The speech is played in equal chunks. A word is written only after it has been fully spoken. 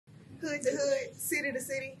Hood to hood, city to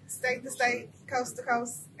city, state to state, coast to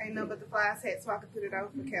coast. Ain't nothing but the flies hat, so I can put it on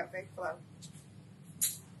for Capback flow.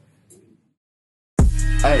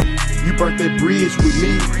 Hey, you burnt that bridge with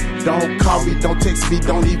me. Don't call me, don't text me,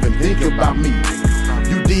 don't even think about me.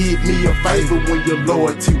 You did me a favor when your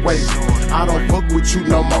loyalty wavered. I don't fuck with you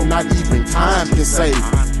no more, not even time can save.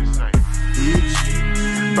 Bitch,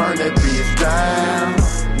 burn that bridge down,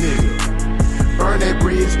 nigga. Burn that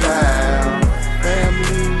bridge down, family.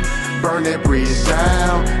 Burn that bridge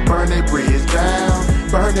down, burn that bridge down,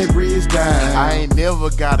 burn that bridge down. I ain't never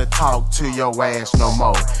gotta talk to your ass no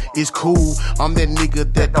more. It's cool, I'm that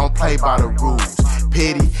nigga that don't play by the rules.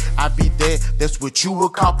 Petty, I be that, that's what you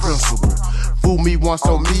would call principle. Fool me once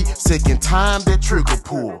on me, second time that trigger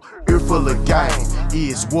pull. Earful of game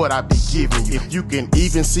is what I be giving you. If you can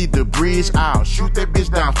even see the bridge, I'll shoot that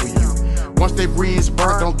bitch down for you. Once that bridge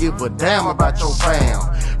burnt, don't give a damn about your fam.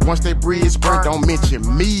 Once that bridge burnt, don't mention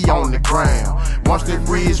me on the ground. Once that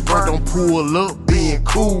bridge burnt, don't pull up being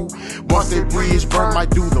cool. Once that bridge burnt, might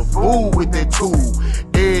do the fool with that tool.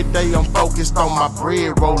 Every day I'm focused on my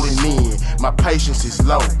bread rolling in. My patience is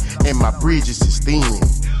low and my bridges is thin.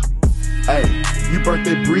 Hey, you burnt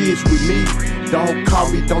that bridge with me. Don't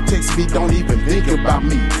call me, don't text me, don't even think about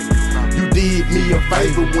me. You did me a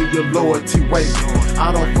favor when your loyalty wavered.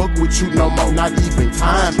 I don't fuck with you no more, not even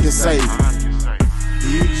time can save.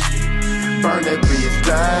 Bitch, burn that bridge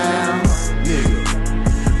down,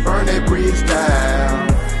 nigga. Burn that bridge down,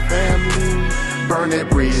 family. Burn that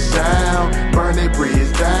bridge down, burn that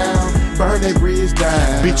bridge down, burn that bridge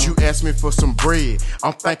down. Bitch, you asked me for some bread,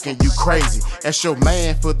 I'm thinking you crazy. Ask your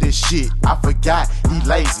man for this shit, I forgot he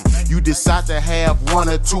lazy. You decide to have one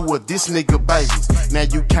or two of this nigga babies. Now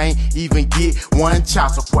you can't even get one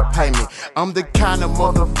child support payment. I'm the kind of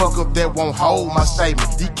motherfucker that won't hold my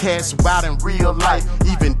statement. These cats wild in real life,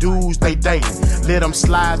 even dudes they dating. Let them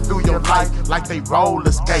slide through your life like they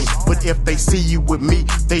roller skate. But if they see you with me,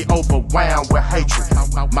 they overwhelmed with hatred.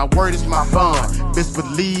 My word is my bond, best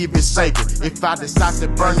believe it's sacred. If I decide to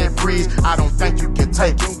burn that bridge, I don't think you can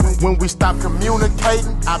take it. When we stop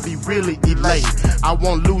communicating, I be really elated. I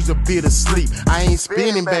won't lose a bit of sleep, I ain't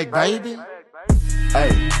spinning back, baby.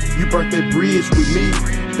 Hey, you burnt that bridge with me.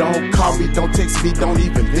 Don't call me, don't text me, don't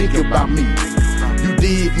even think about me. You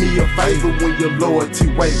did me a favor when your loyalty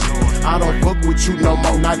wavered. I don't fuck with you no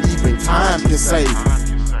more, not even time can save.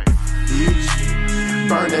 Bitch,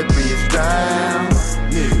 burn that bridge down,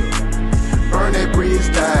 nigga. Burn that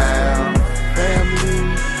bridge down,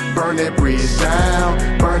 family. Burn that bridge down,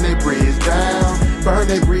 burn that bridge down, burn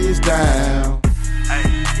that bridge down. Hey,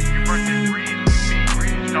 you burn that bridge with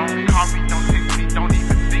me. Don't call me, don't text me, don't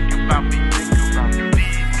even think about me. You did me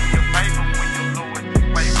a favor when your loyalty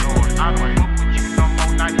wavered. I don't fuck with you no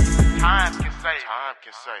more, not even time can save. Time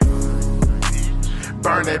can save.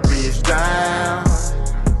 Burn that bridge down.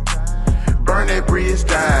 Burn that bridge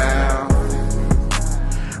down.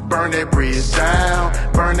 Burn that bridge down.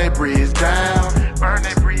 Burn that bridge down.